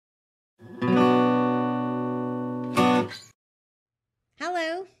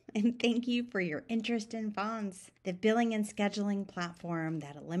Hello, and thank you for your interest in Fons, the billing and scheduling platform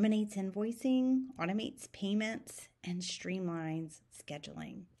that eliminates invoicing, automates payments, and streamlines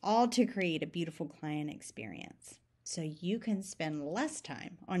scheduling, all to create a beautiful client experience so you can spend less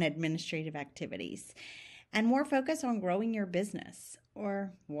time on administrative activities and more focus on growing your business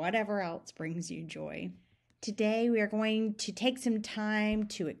or whatever else brings you joy. Today, we are going to take some time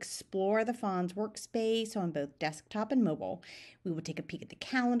to explore the Fons workspace on both desktop and mobile. We will take a peek at the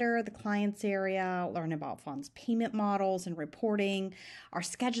calendar, the clients area, learn about Fons payment models and reporting, our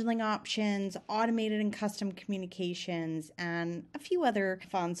scheduling options, automated and custom communications, and a few other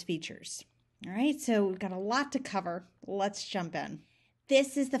Fons features. All right, so we've got a lot to cover. Let's jump in.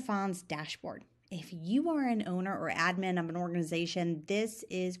 This is the Fons dashboard. If you are an owner or admin of an organization, this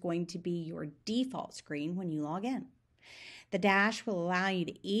is going to be your default screen when you log in. The dash will allow you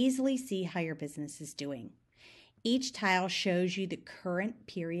to easily see how your business is doing. Each tile shows you the current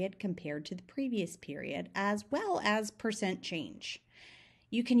period compared to the previous period, as well as percent change.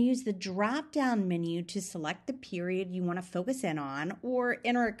 You can use the drop-down menu to select the period you want to focus in on or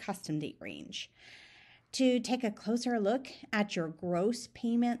enter a custom date range. To take a closer look at your gross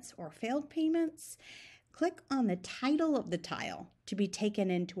payments or failed payments, click on the title of the tile to be taken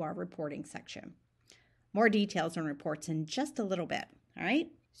into our reporting section. More details on reports in just a little bit, all right?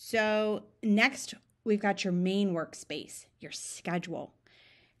 So next, we've got your main workspace, your schedule.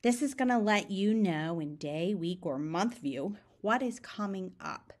 This is going to let you know in day, week, or month view what is coming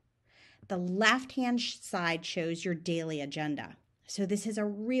up. The left-hand side shows your daily agenda. So this is a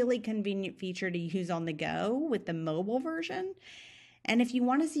really convenient feature to use on the go with the mobile version. And if you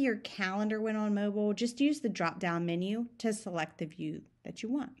want to see your calendar when on mobile, just use the drop-down menu to select the view that you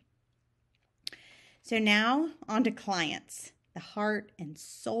want. So now on to clients, the heart and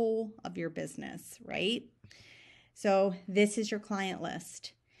soul of your business, right? So this is your client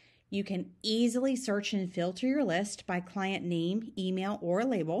list. You can easily search and filter your list by client name, email, or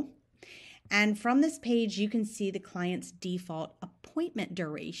label. And from this page, you can see the client's default appointment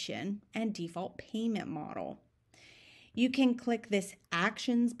duration and default payment model. You can click this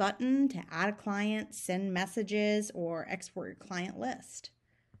Actions button to add a client, send messages, or export your client list.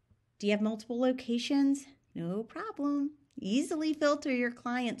 Do you have multiple locations? No problem. Easily filter your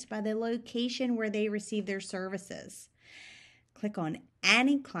clients by the location where they receive their services. Click on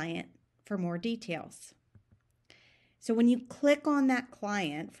any client for more details. So when you click on that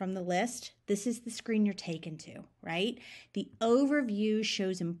client from the list, this is the screen you're taken to, right? The overview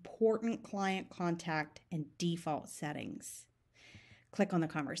shows important client contact and default settings. Click on the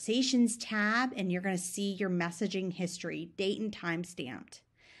Conversations tab and you're going to see your messaging history, date and time stamped.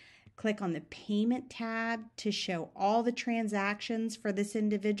 Click on the Payment tab to show all the transactions for this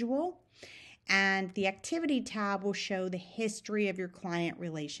individual. And the Activity tab will show the history of your client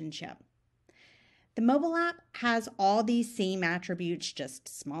relationship. The mobile app has all these same attributes, just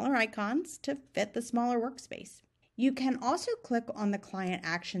smaller icons to fit the smaller workspace. You can also click on the Client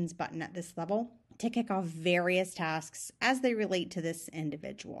Actions button at this level to kick off various tasks as they relate to this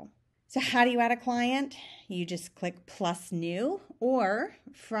individual. So how do you add a client? You just click plus new, or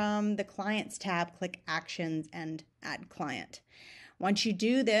from the Clients tab, click Actions and Add Client. Once you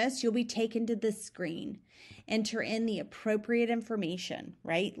do this, you'll be taken to this screen. Enter in the appropriate information,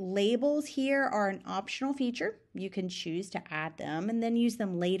 right? Labels here are an optional feature. You can choose to add them and then use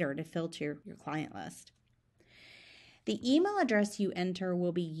them later to filter your client list. The email address you enter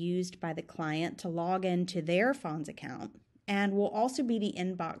will be used by the client to log into their Fons account and will also be the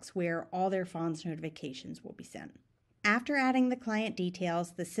inbox where all their Fons notifications will be sent. After adding the client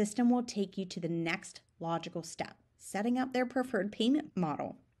details, the system will take you to the next logical step, setting up their preferred payment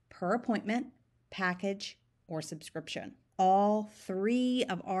model, per appointment, package, or subscription. All three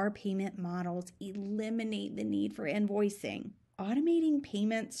of our payment models eliminate the need for invoicing. Automating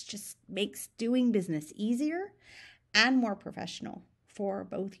payments just makes doing business easier and more professional for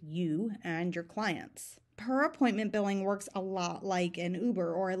both you and your clients. Per appointment billing works a lot like an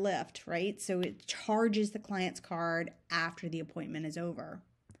Uber or a Lyft, right? So it charges the client's card after the appointment is over.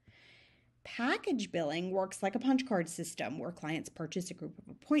 Package billing works like a punch card system where clients purchase a group of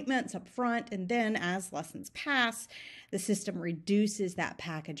appointments up front, and then as lessons pass, the system reduces that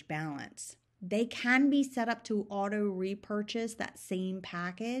package balance. They can be set up to auto repurchase that same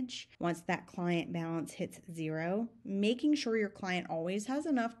package once that client balance hits zero, making sure your client always has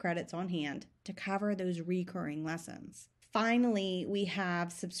enough credits on hand to cover those recurring lessons. Finally, we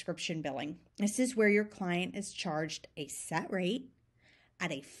have subscription billing. This is where your client is charged a set rate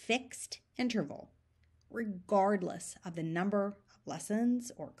at a fixed interval, regardless of the number of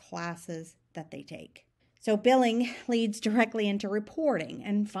lessons or classes that they take. So billing leads directly into reporting,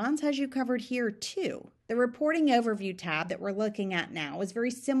 and Fons has you covered here too. The reporting overview tab that we're looking at now is very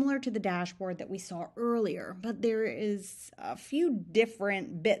similar to the dashboard that we saw earlier, but there is a few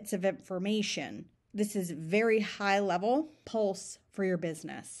different bits of information. This is very high level pulse for your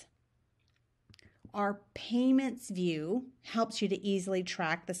business. Our payments view helps you to easily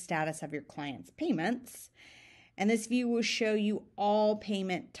track the status of your client's payments, and this view will show you all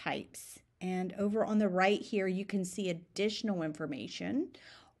payment types. And over on the right here, you can see additional information,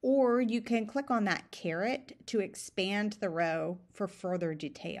 or you can click on that caret to expand the row for further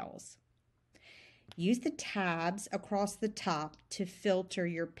details. Use the tabs across the top to filter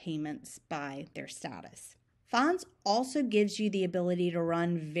your payments by their status. Fons also gives you the ability to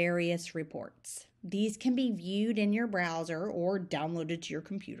run various reports. These can be viewed in your browser or downloaded to your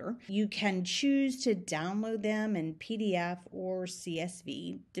computer. You can choose to download them in PDF or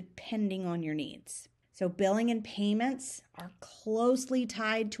CSV, depending on your needs. So billing and payments are closely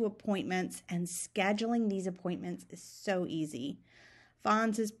tied to appointments, and scheduling these appointments is so easy.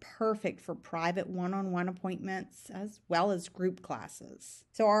 Fons is perfect for private one-on-one appointments as well as group classes.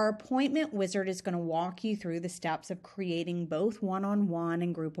 So our appointment wizard is going to walk you through the steps of creating both one-on-one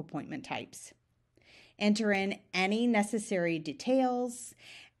and group appointment types. Enter in any necessary details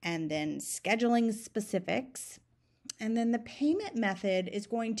and then scheduling specifics. And then the payment method is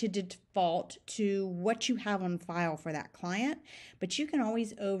going to default to what you have on file for that client, but you can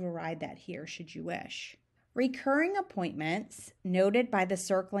always override that here should you wish. Recurring appointments, noted by the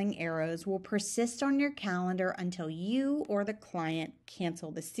circling arrows, will persist on your calendar until you or the client cancel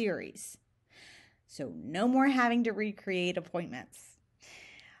the series. So no more having to recreate appointments.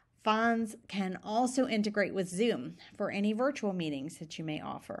 Fons can also integrate with Zoom for any virtual meetings that you may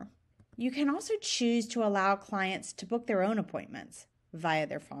offer. You can also choose to allow clients to book their own appointments via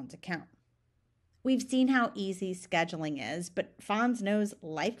their Fons account. We've seen how easy scheduling is, but Fons knows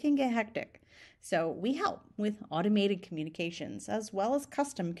life can get hectic. So we help with automated communications as well as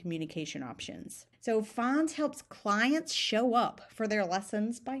custom communication options. So Fons helps clients show up for their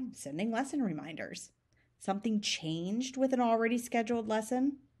lessons by sending lesson reminders. Something changed with an already scheduled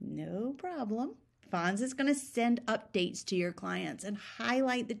lesson? No problem. Fons is going to send updates to your clients and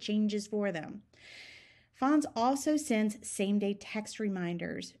highlight the changes for them. Fons also sends same-day text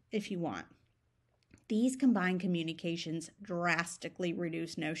reminders if you want. These combined communications drastically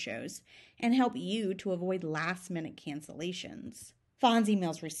reduce no-shows and help you to avoid last-minute cancellations. Fons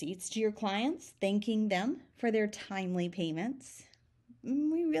emails receipts to your clients, thanking them for their timely payments.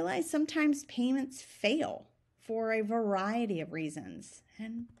 We realize sometimes payments fail for a variety of reasons,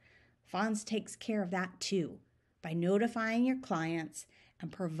 and Fons takes care of that too by notifying your clients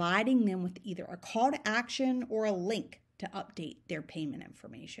and providing them with either a call to action or a link to update their payment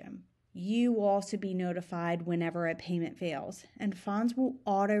information. You will also be notified whenever a payment fails, and Fons will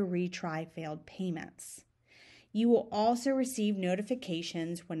auto retry failed payments. You will also receive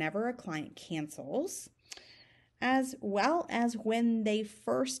notifications whenever a client cancels, as well as when they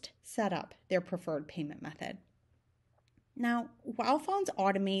first set up their preferred payment method. Now, while Fons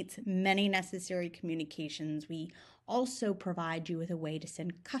automates many necessary communications, we also provide you with a way to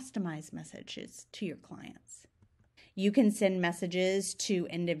send customized messages to your clients. You can send messages to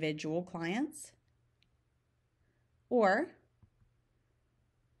individual clients or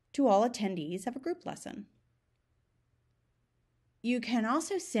to all attendees of a group lesson. You can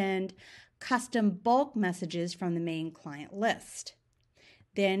also send custom bulk messages from the main client list.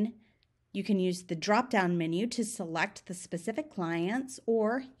 Then you can use the drop-down menu to select the specific clients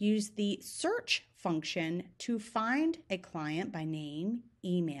or use the search function to find a client by name,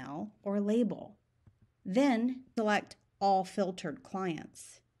 email, or label. Then select all filtered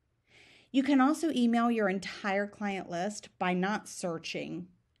clients. You can also email your entire client list by not searching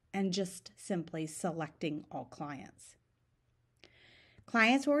and just simply selecting all clients.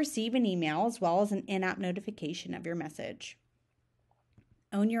 Clients will receive an email as well as an in-app notification of your message.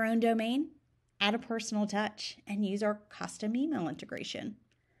 Own your own domain, add a personal touch, and use our custom email integration.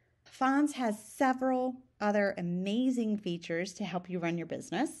 Fons has several other amazing features to help you run your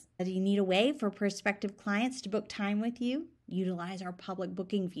business. If you need a way for prospective clients to book time with you, utilize our public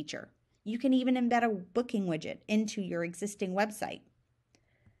booking feature. You can even embed a booking widget into your existing website.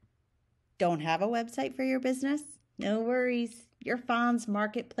 Don't have a website for your business? No worries. Your Fons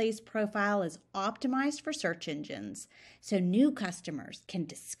marketplace profile is optimized for search engines, so new customers can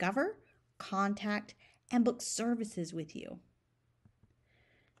discover, contact, and book services with you.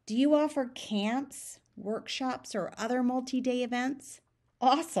 Do you offer camps, workshops, or other multi-day events?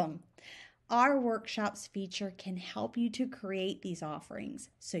 Awesome! Our workshops feature can help you to create these offerings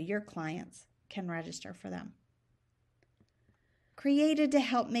so your clients can register for them. Created to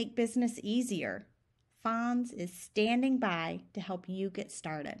help make business easier, Fons is standing by to help you get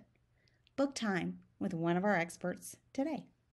started. Book time with one of our experts today.